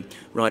 That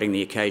writing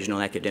the occasional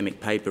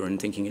academic paper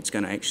and thinking it's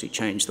going to actually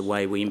change the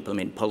way we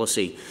implement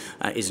policy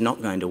is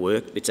not going to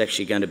work. It's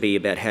actually going to be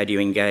about how do you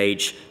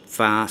engage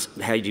fast,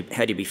 how do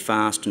you be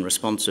fast and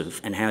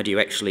responsive, and how do you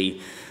actually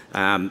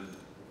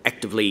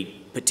actively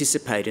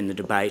participate in the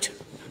debate,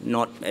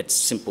 not at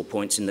simple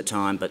points in the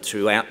time, but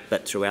throughout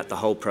the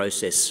whole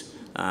process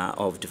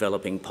of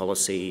developing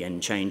policy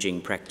and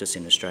changing practice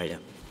in Australia.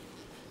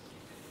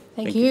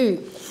 Thank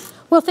you.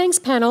 Well, thanks,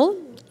 panel.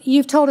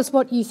 You've told us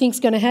what you think's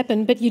going to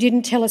happen, but you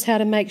didn't tell us how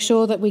to make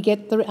sure that we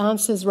get the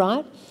answers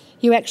right.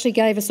 You actually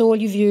gave us all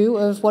your view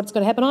of what's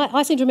going to happen.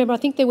 I seem to remember, I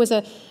think there was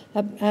a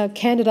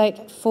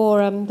candidate for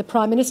the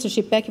Prime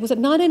Ministership back, was it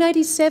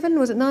 1987,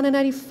 was it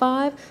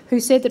 1985,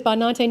 who said that by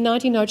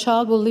 1990 no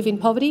child will live in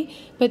poverty,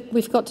 but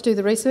we forgot to do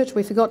the research,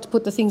 we forgot to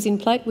put the things in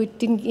place, we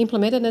didn't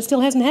implement it, and it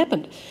still hasn't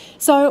happened.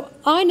 So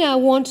I now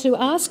want to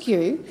ask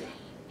you,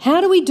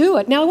 how do we do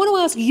it? Now I want to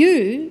ask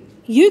you,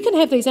 you can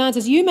have these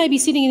answers. You may be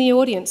sitting in the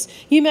audience.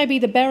 You may be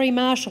the Barry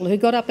Marshall who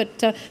got up at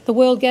the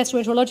World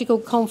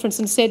Gastroenterological Conference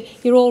and said,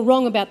 you're all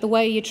wrong about the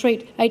way you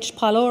treat H.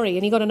 pylori,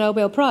 and he got a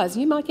Nobel Prize.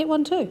 You might get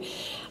one too.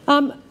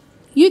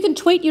 You can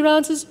tweet your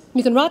answers.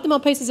 You can write them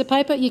on pieces of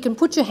paper. You can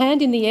put your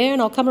hand in the air,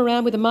 and I'll come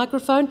around with a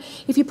microphone.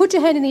 If you put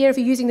your hand in the air, if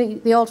you're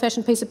using the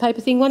old-fashioned piece of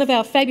paper thing, one of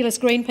our fabulous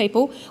green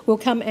people will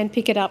come and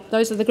pick it up.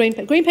 Those are the green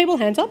people.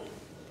 Hands up.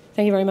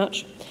 Thank you very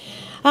much.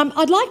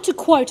 I'd like to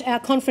quote our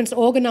conference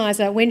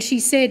organiser when she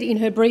said in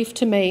her brief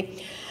to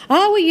me,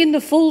 are we in the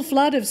full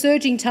flood of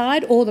surging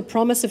tide or the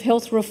promise of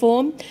health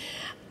reform?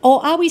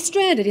 Or are we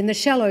stranded in the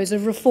shallows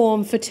of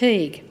reform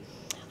fatigue?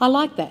 I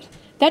like that.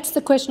 That's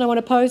the question I want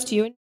to pose to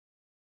you.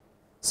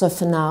 So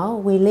for now,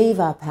 we leave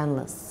our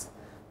panellists,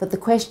 but the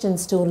question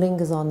still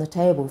lingers on the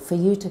table for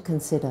you to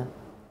consider.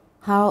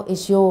 How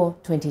is your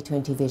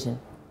 2020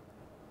 vision?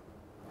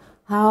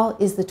 How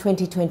is the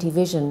 2020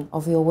 vision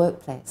of your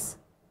workplace?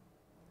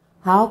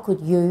 How could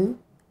you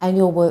and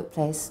your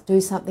workplace do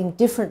something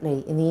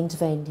differently in the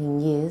intervening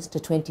years to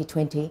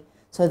 2020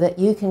 so that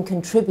you can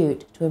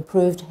contribute to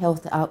improved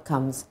health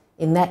outcomes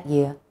in that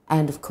year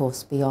and, of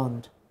course,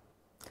 beyond?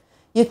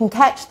 You can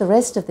catch the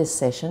rest of this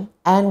session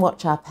and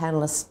watch our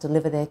panellists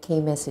deliver their key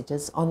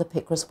messages on the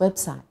PICRIS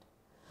website.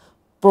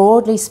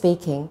 Broadly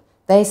speaking,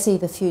 they see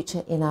the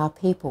future in our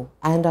people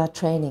and our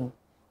training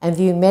and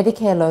view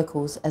Medicare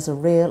locals as a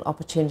real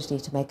opportunity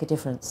to make a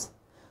difference.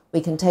 We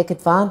can take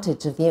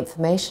advantage of the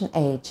information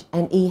age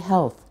and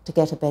e-health to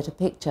get a better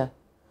picture.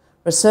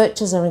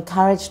 Researchers are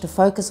encouraged to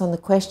focus on the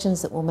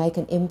questions that will make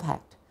an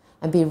impact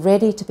and be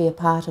ready to be a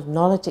part of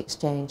knowledge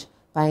exchange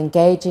by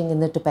engaging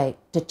in the debate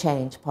to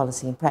change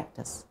policy and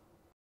practice.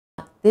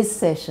 This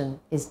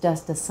session is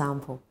just a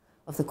sample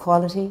of the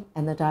quality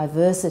and the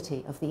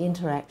diversity of the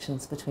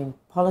interactions between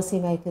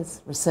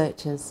policymakers,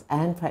 researchers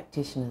and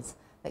practitioners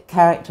that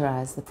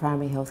characterise the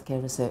Primary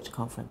Healthcare Research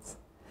Conference.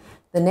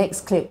 The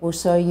next clip will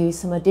show you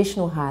some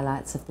additional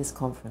highlights of this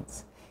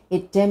conference.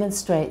 It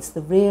demonstrates the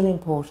real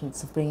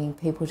importance of bringing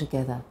people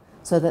together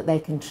so that they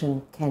can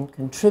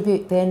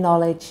contribute their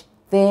knowledge,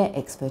 their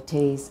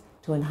expertise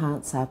to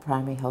enhance our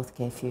primary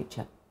healthcare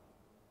future.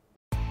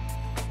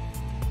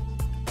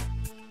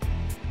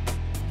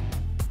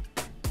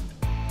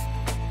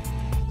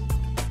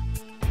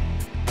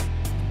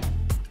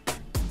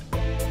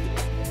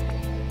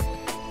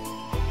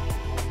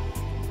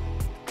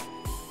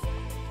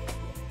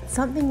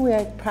 Something we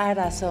pride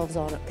ourselves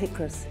on at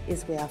PICRIS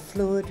is we are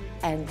fluid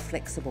and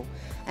flexible.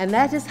 And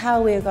that is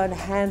how we are going to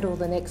handle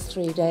the next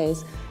 3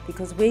 days,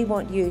 because we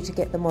want you to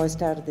get the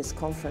most out of this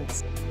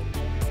conference.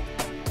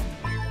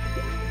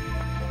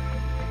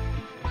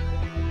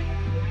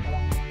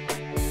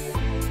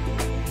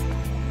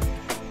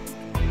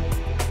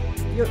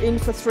 You're in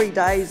for 3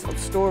 days of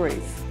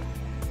stories.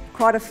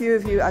 Quite a few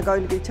of you are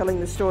going to be telling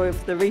the story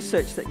of the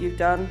research that you've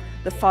done,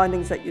 the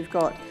findings that you've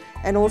got.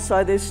 And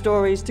also there's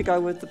stories to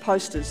go with the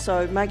posters,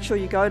 so make sure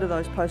you go to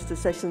those poster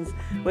sessions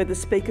where the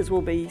speakers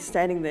will be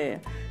standing there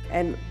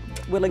and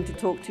willing to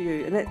talk to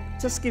you. And it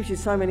just gives you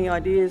so many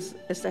ideas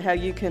as to how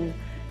you can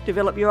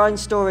develop your own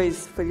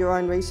stories for your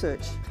own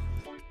research.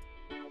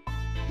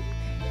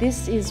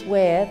 This is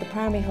where the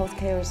Primary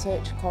Healthcare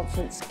Research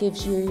Conference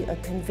gives you a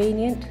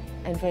convenient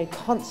and very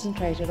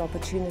concentrated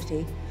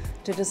opportunity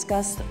to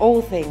discuss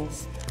all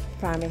things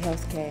primary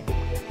healthcare.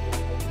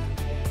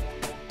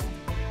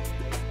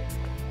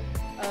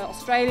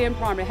 Australian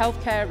Primary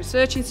Healthcare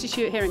Research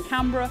Institute here in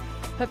Canberra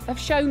have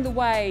shown the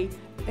way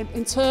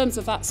in terms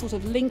of that sort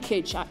of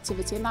linkage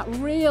activity and that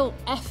real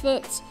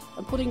effort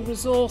and putting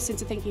resource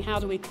into thinking how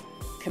do we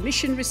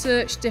commission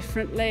research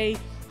differently,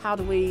 how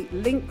do we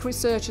link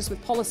researchers with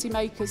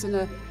policymakers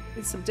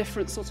in some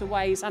different sort of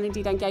ways, and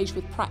indeed engage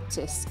with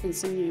practice in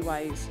some new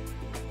ways.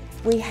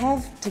 We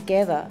have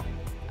together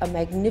a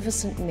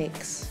magnificent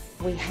mix.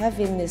 We have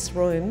in this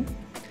room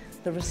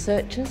the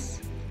researchers,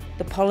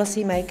 the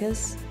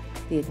policymakers,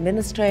 the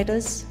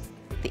administrators,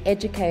 the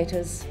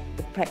educators,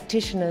 the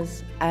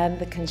practitioners and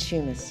the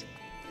consumers.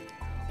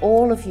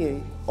 All of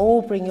you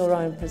all bring your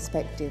own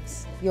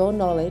perspectives, your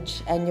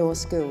knowledge and your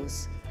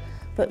skills.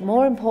 But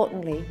more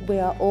importantly, we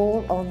are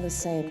all on the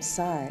same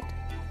side.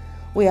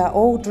 We are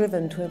all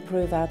driven to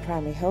improve our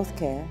primary health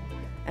care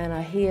and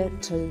are here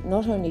to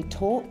not only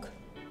talk,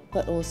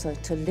 but also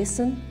to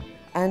listen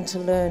and to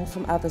learn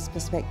from others'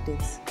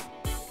 perspectives.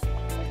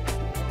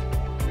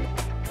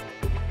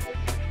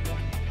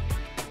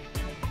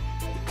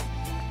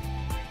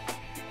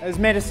 As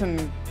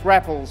medicine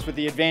grapples with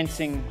the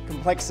advancing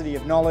complexity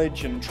of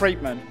knowledge and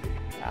treatment,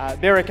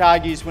 Beric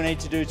argues we need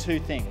to do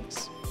two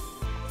things.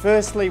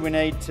 Firstly, we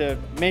need to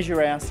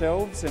measure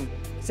ourselves, and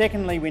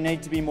secondly, we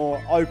need to be more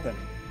open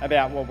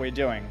about what we're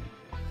doing,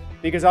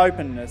 because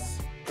openness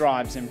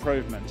drives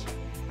improvement.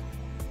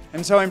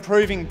 And so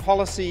improving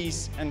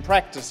policies and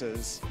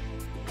practices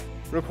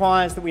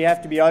requires that we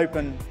have to be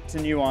open to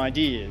new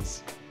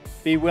ideas,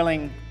 be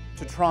willing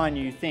to try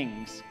new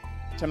things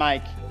to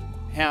make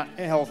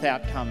health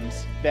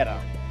outcomes better.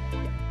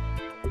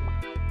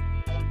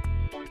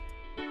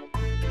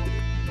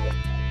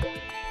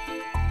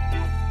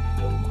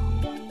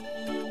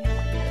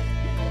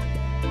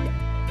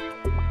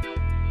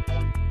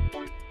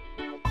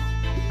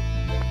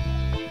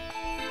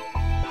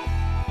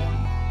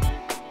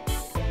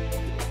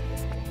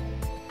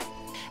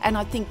 And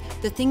I think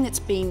the thing that's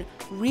been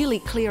really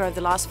clear over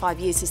the last 5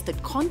 years is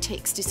that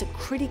context is a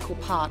critical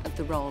part of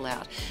the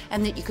rollout,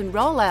 and that you can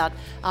roll out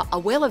a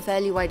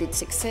well-evaluated,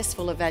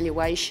 successful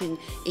evaluation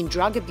in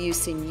drug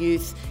abuse in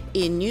youth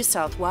in New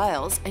South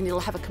Wales, and it'll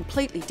have a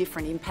completely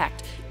different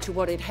impact to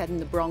what it had in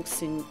the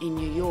Bronx in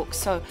New York.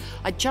 So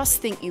I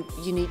just think you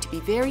need to be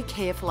very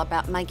careful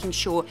about making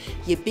sure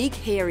your big,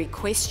 hairy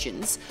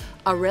questions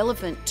are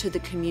relevant to the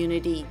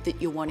community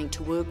that you're wanting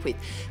to work with.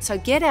 So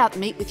get out,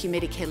 meet with your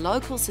Medicare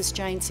locals, as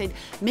Jane said,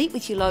 meet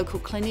with your local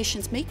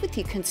clinicians, meet with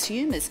your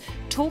consumers,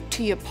 talk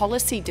to your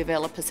policy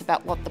developers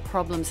about what the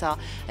problems are.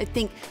 I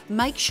think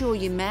make sure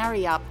you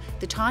marry up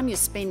the time you're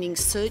spending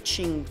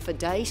searching for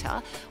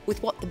data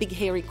with what the big,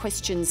 hairy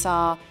questions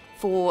are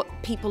for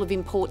people of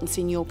importance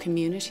in your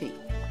community.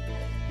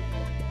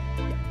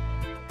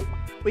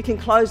 We can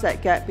close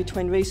that gap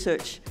between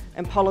research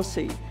and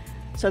policy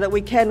so that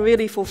we can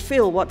really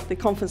fulfil what the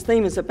conference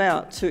theme is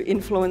about, to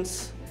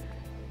influence,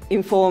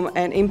 inform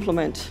and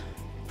implement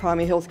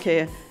primary health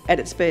care at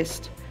its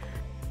best.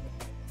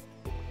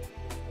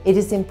 It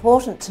is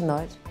important to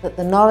note that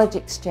the knowledge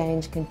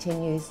exchange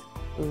continues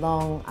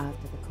long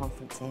after the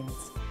conference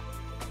ends.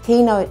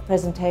 Keynote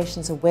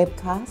presentations are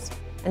webcast,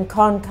 and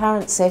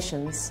concurrent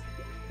sessions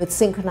with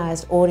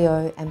synchronised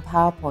audio and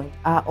PowerPoint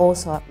are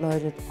also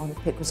uploaded on the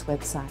PICRIS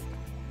website.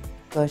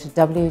 Go to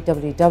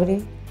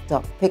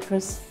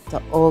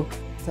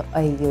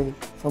www.picris.org.au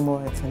for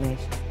more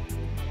information.